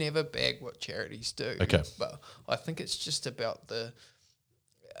Yeah. would never bag what charities do. Okay. But I think it's just about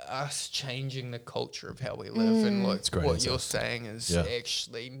us changing the culture of how we live, and like great what answer. you're saying is Yeah.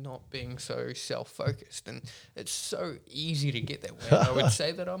 actually not being so self-focused, and it's so easy to get that way. And I would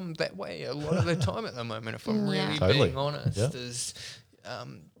say that I'm that way a lot of the time at the moment, if I'm Yeah. really Totally. being honest. Yeah. Is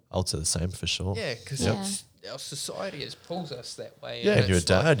I'll say the same for sure. yeah, because Yeah. our society has pulls us that way. Yeah, and you're a it's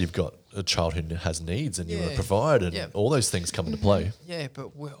like- dad, you've got a child who has needs and you want to Yeah. provide, and Yeah. all those things come into play. yeah,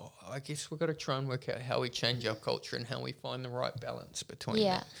 but I guess we've got to try and work out how we change our culture and how we find the right balance between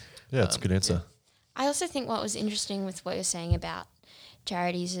Yeah. that. Yeah, it's a good answer. I also think what was interesting with what you're saying about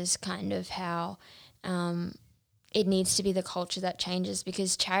charities is kind of how it needs to be the culture that changes,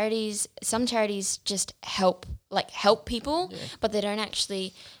 because some charities just help people, but they don't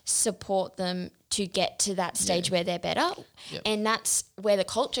actually support them to get to that stage where they're better. Yep. And that's where the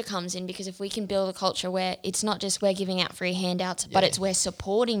culture comes in, because if we can build a culture where it's not just we're giving out free handouts, but it's we're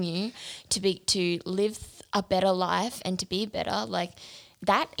supporting you to live a better life and to be better, like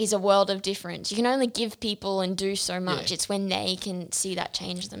that is a world of difference. You can only give people and do so much. Yeah. It's when they can see that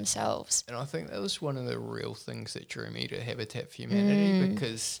change themselves. And I think that was one of the real things that drew me to Habitat for Humanity,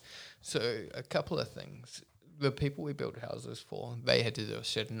 because a couple of things. The people we built houses for, they had to do a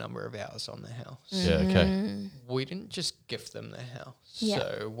certain number of hours on the house. Yeah, okay. We didn't just gift them the house. Yeah.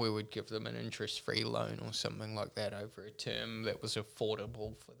 So we would give them an interest-free loan or something like that over a term that was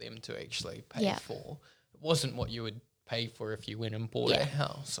affordable for them to actually pay Yeah. for. It wasn't what you would pay for if you went and bought Yeah. a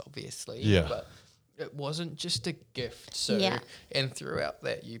house, obviously. Yeah. But it wasn't just a gift. So, Yeah. and throughout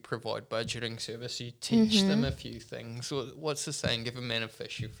that, you provide budgeting service. You teach them a few things. What's the saying? Give a man a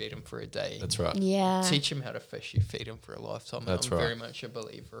fish, you feed him for a day. That's right. Yeah. Teach him how to fish, you feed him for a lifetime. That's I'm right. very much a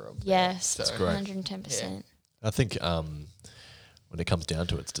believer of Yes. that. So, great. 110%. I think when it comes down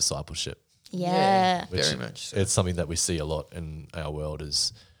to it, it's discipleship. Yeah. Which very much so. It's something that we see a lot in our world,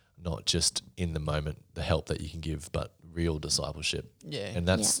 is not just in the moment the help that you can give, but real discipleship. Yeah. And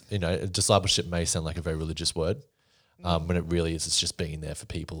that's, discipleship may sound like a very religious word. When it really is, it's just being there for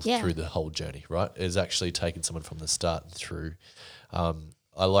people Yeah. through the whole journey, right? It's actually taking someone from the start and through.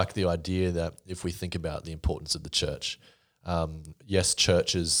 I like the idea that if we think about the importance of the church, yes,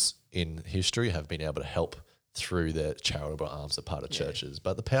 churches in history have been able to help through their charitable arms, a part of churches,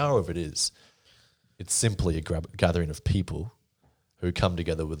 but the power of it is, it's simply a gathering of people who come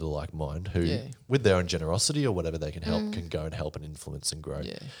together with a like mind, who, with their own generosity or whatever they can help, can go and help and influence and grow.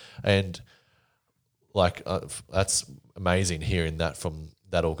 Yeah. And like that's amazing hearing that from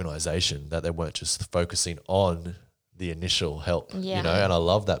that organisation, that they weren't just focusing on the initial help, Yeah. you know. And I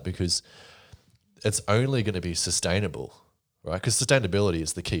love that, because it's only going to be sustainable, right? Because sustainability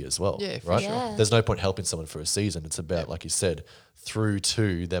is the key as well, Yeah, for right? sure. Yeah. There's no point helping someone for a season. It's about, like you said, through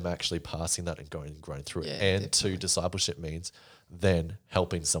to them actually passing that and growing through Yeah, it. And definitely. to discipleship means then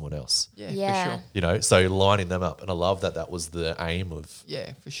helping someone else, Yeah, Yeah. for sure. you know, so lining them up. And I love that was the aim of,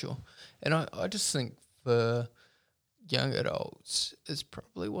 Yeah, for sure. And I just think for young adults, it's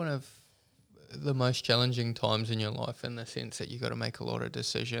probably one of the most challenging times in your life, in the sense that you got to make a lot of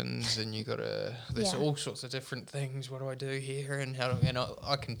decisions, and you got to, there's Yeah. all sorts of different things. What do I do here? And how do, and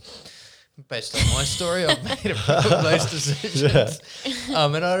I can, based on my story, I've made a few of those decisions.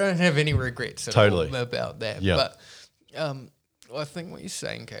 And I don't have any regrets at Totally. all about that. Yeah. But I think what you're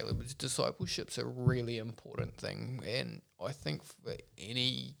saying, Caleb, is discipleship's a really important thing. And I think for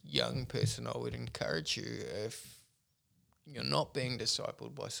any young person, I would encourage you, if you're not being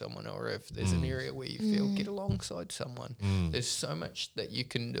discipled by someone, or if there's an area where you feel, get alongside someone. There's so much that you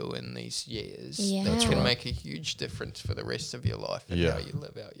can do in these years Yeah. that That's can right. make a huge difference for the rest of your life, and Yeah. how you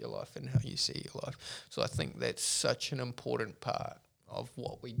live out your life and how you see your life. So I think that's such an important part of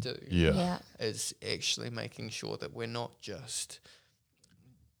what we do. Yeah. Is actually making sure that we're not just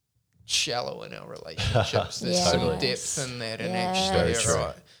shallow in our relationships. There's Yes. some Totally. depth in that, and Yes. actually, Very yeah, true.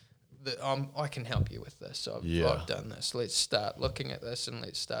 right, I can help you with this. Yeah. I've done this. Let's start looking at this, and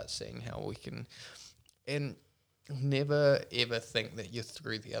let's start seeing how we can. And never ever think that you're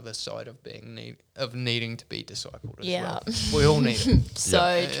through the other side of needing to be discipled as Yeah. well. We all need it.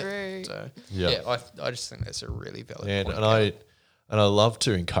 So true. So Yeah. I just think that's a really valid and point. I love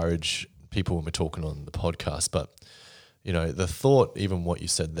to encourage people when we're talking on the podcast, but you know, the thought, even what you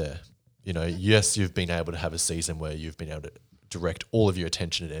said there, you know, yes, you've been able to have a season where you've been able to direct all of your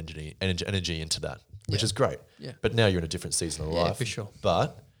attention and energy into that, which is great. Yeah. But now you're in a different season of Yeah, life. for sure.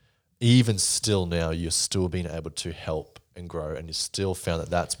 But even still now, you're still being able to help and grow, and you still found that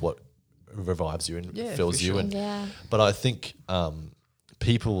that's what revives you and Yeah, fills for you. sure. And Yeah. but I think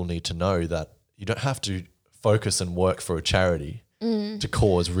people need to know that you don't have to focus and work for a charity to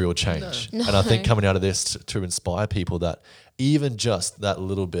cause real change. No. And I think No. coming out of this to inspire people that even just that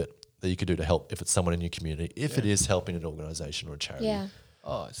little bit that you could do to help, if it's someone in your community, if it is helping an organisation or a charity, Yeah.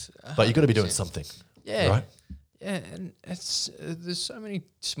 Oh, it's but you got to be doing 100%. something, Yeah. right? Yeah, and it's there's so many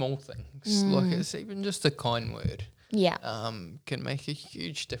small things. Like it's even just a kind word Yeah. can make a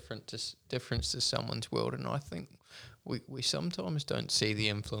huge difference to someone's world. And I think we sometimes don't see the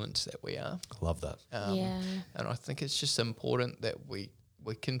influence that we are. Love that. Yeah. And I think it's just important that we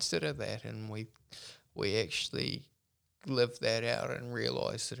consider that and we actually live that out and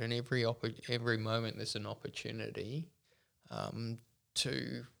realise that in every moment there's an opportunity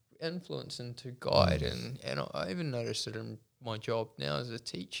to influence and to guide. And I even noticed it in my job now as a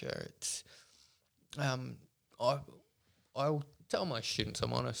teacher. It's I'll tell my students,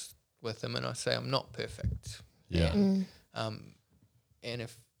 I'm honest with them, and I say I'm not perfect. Yeah. And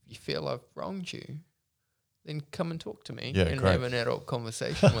if you feel I've wronged you, then come and talk to me Yeah, and great. have an adult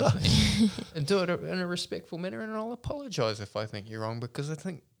conversation with me and do it in a respectful manner, and I'll apologise if I think you're wrong, because I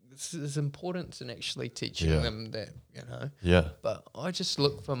think there's importance in actually teaching Yeah. them that, you know. Yeah. But I just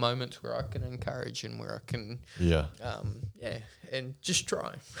look for moments where I can encourage and where I can, Yeah. and just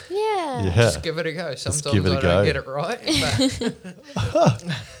try. Yeah. Yeah. Just give it a go. Sometimes give it a I go. don't get it right, but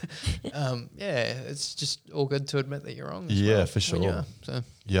it's just all good to admit that you're wrong. as Yeah, well for when you sure. are. So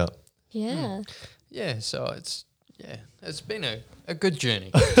Yeah. Yeah. so it's been a good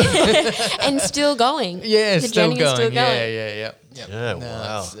journey. And still going. Yeah, The still journey is going. still going. Yeah. Yeah,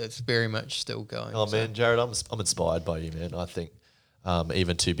 wow. It's very much still going. Oh so. man, Jared, I'm inspired by you, man. I think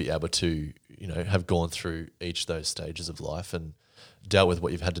even to be able to, have gone through each of those stages of life and dealt with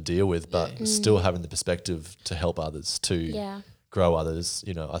what you've had to deal with, but still having the perspective to help others, to Yeah. grow others.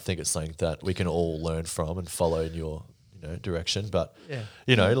 I think it's something that we can all learn from and follow in your, direction. But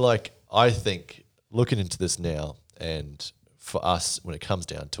I think looking into this now, and for us, when it comes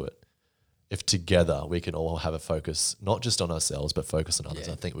down to it, if together we can all have a focus, not just on ourselves, but focus on others,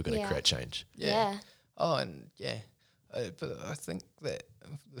 Yeah. I think we're going to Yeah. create change. Yeah. Oh, and but I think that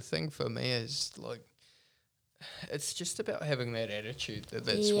the thing for me is like, it's just about having that attitude that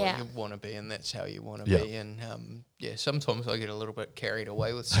that's Yeah. what you want to be and that's how you want to Yeah. be. And sometimes I get a little bit carried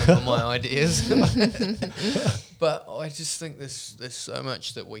away with some of my ideas, but I just think there's so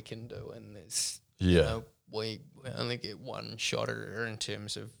much that we can do, and there's we only get one shot at it in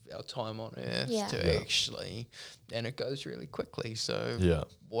terms of our time on earth Yeah. to actually, and it goes really quickly. So Yeah.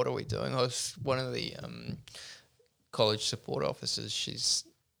 what are we doing? I was one of the college support officers. She's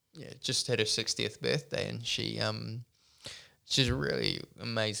just had her 60th birthday, and she's a really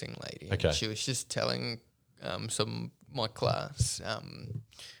amazing lady. And Okay. she was just telling my class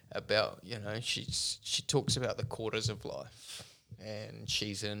about, she talks about the quarters of life, and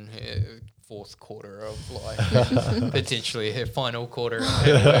she's in her fourth quarter of life, potentially her final quarter, in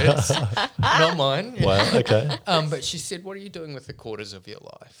her words, not mine. Wow. Okay. But she said, what are you doing with the quarters of your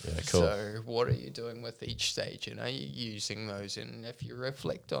life? Yeah, cool. So what are you doing with each stage? And are you using those? And if you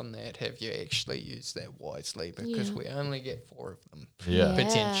reflect on that, have you actually used that wisely? Because Yeah. we only get 4 of them, Yeah.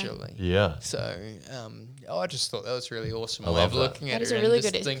 potentially. Yeah. So I just thought that was really awesome I way love of that. looking at That is it a and really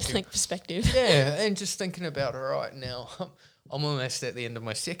just good thinking, perspective. yeah, and just thinking about, all right, now I'm almost at the end of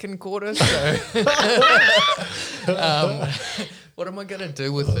my second quarter, so what am I going to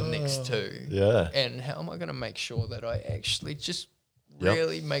do with the next 2? Yeah. And how am I going to make sure that I actually just Yep.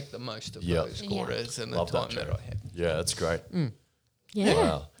 really make the most of Yep. those Yeah. quarters and the Love that, time that Jared. I have? Yeah, that's great. Yeah.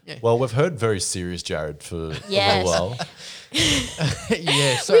 Wow. Yeah. Well, we've heard very serious Jared for Yes. a little while.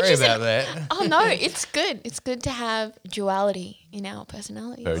 Yeah, sorry is about that. Oh no, it's good. It's good to have duality in our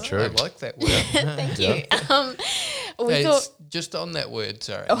personalities. Very true. I like that word. Thank you. We Hey, thought just on that word,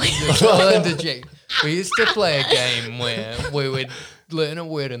 sorry. Oh. I'll interject. We used to play a game where we would learn a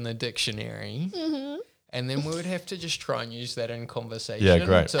word in the dictionary, and then we would have to just try and use that in conversation. Yeah,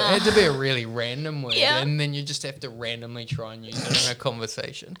 great. So it had to be a really random word, Yeah. and then you just have to randomly try and use it in a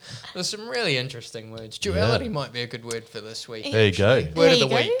conversation. There's some really interesting words. Duality might be a good word for this week. There you go. Word there of you the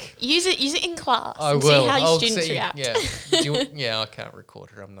go. week. Use it in class. I and will. See how your I'll students see. react. Yeah. I can't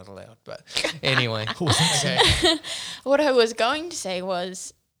record it. I'm not allowed. But anyway. Okay. What I was going to say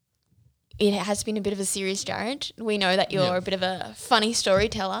was, it has been a bit of a serious Jared. We know that you're Yeah. a bit of a funny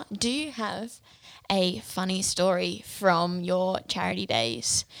storyteller. Do you have a funny story from your charity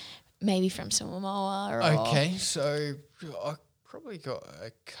days? Maybe from Samoa or Okay, so I probably got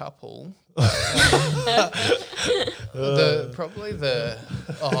a couple.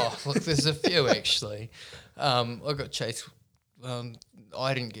 Look, there's a few actually. I got chased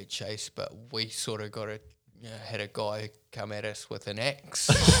I didn't get chased, but we sort of had a guy come at us with an axe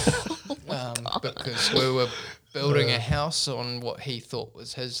because we were building a house on what he thought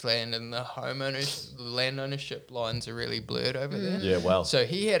was his land, and the land ownership lines are really blurred over there. Yeah, wow. So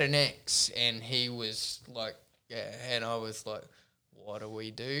he had an axe, and he was like, and I was like, what do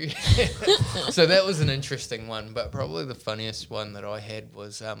we do? So that was an interesting one, but probably the funniest one that I had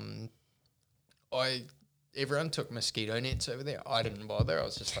was everyone took mosquito nets over there. I didn't bother. I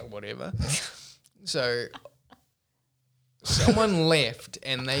was just like, whatever. So someone left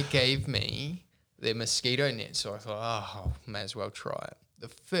and they gave me their mosquito net. So I thought, may as well try it. The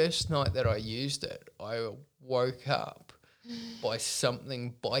first night that I used it, I woke up by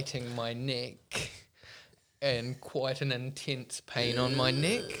something biting my neck and quite an intense pain on my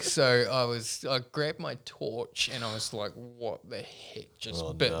neck. So I grabbed my torch and I was like, what the heck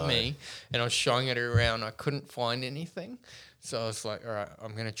just bit me? And I was showing it around. I couldn't find anything. So I was like, all right,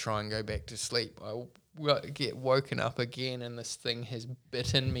 I'm going to try and go back to sleep. I get woken up again and this thing has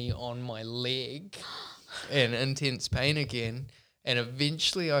bitten me on my leg and intense pain again. And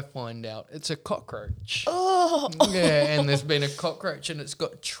eventually I find out it's a cockroach. Oh. Yeah, and there's been a cockroach and it's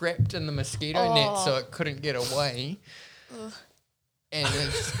got trapped in the mosquito net so it couldn't get away. And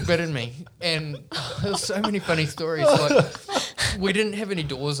it's bitten me. And there's so many funny stories. Like, we didn't have any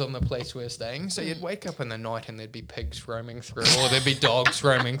doors on the place we were staying, so you'd wake up in the night and there'd be pigs roaming through or there'd be dogs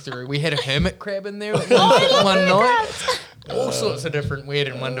roaming through. We had a hermit crab in there one night. All sorts of different weird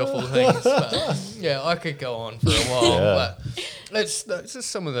and wonderful things. But yeah, I could go on for a while, but it's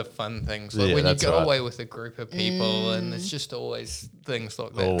just some of the fun things. Like when you go away with a group of people and there's just always things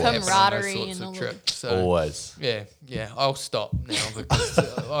like that. Camaraderie on those sorts of trips. So, Always. Yeah, I'll stop now because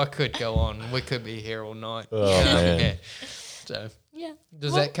I could go on. We could be here all night. Oh, man. Yeah. So Yeah.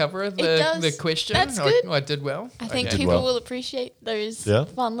 does that cover the question? That's good. I did well. I think Okay. people well. will appreciate those Yeah.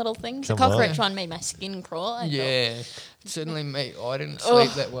 fun little things. Come the cockroach on. one made my skin crawl. I felt. Yeah, certainly me. I didn't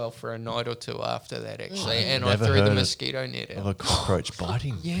sleep that well for a night or two after that, actually, and I never threw the heard mosquito net Of a out. cockroach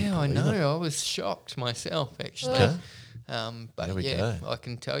biting. Yeah, I know. I was shocked myself, actually. Okay. But There we yeah, go. I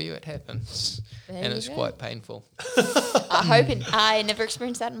can tell you it happens, There and you it's go. quite painful. I hope I never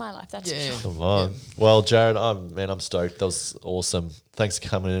experienced that in my life. That's Yeah. Come on. Well, Jared, I'm stoked. That was awesome. Thanks for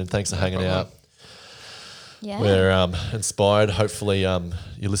coming in. Thanks for hanging problem. out. yeah. We're inspired. Hopefully,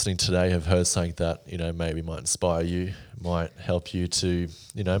 you're listening today have heard something that maybe might inspire you, might help you to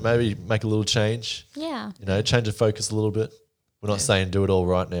maybe make a little change. Yeah. Change the focus a little bit. We're not saying do it all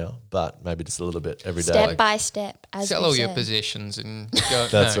right now, but maybe just a little bit every day. Step by step. As Sell we all your said. possessions and go.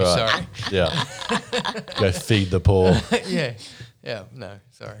 That's no, right. Sorry. Yeah. Go feed the poor. Yeah. Yeah. No.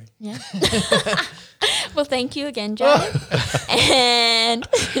 Sorry. Yeah. Well, thank you again, Jared. and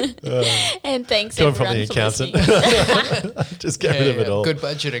thanks Coming from everyone the for accountant. listening. Just get rid of it all. Good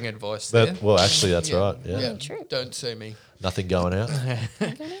budgeting advice there. Well, actually, that's right. Yeah. Yeah. True. Don't sue me. Nothing going out.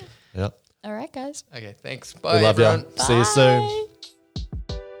 Yeah. All right, guys. Okay. Thanks. Bye, We love everyone. you. See you soon.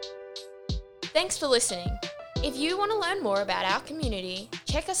 Bye. Thanks for listening. If you want to learn more about our community,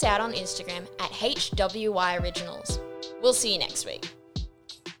 check us out on Instagram at HWY Originals. We'll see you next week.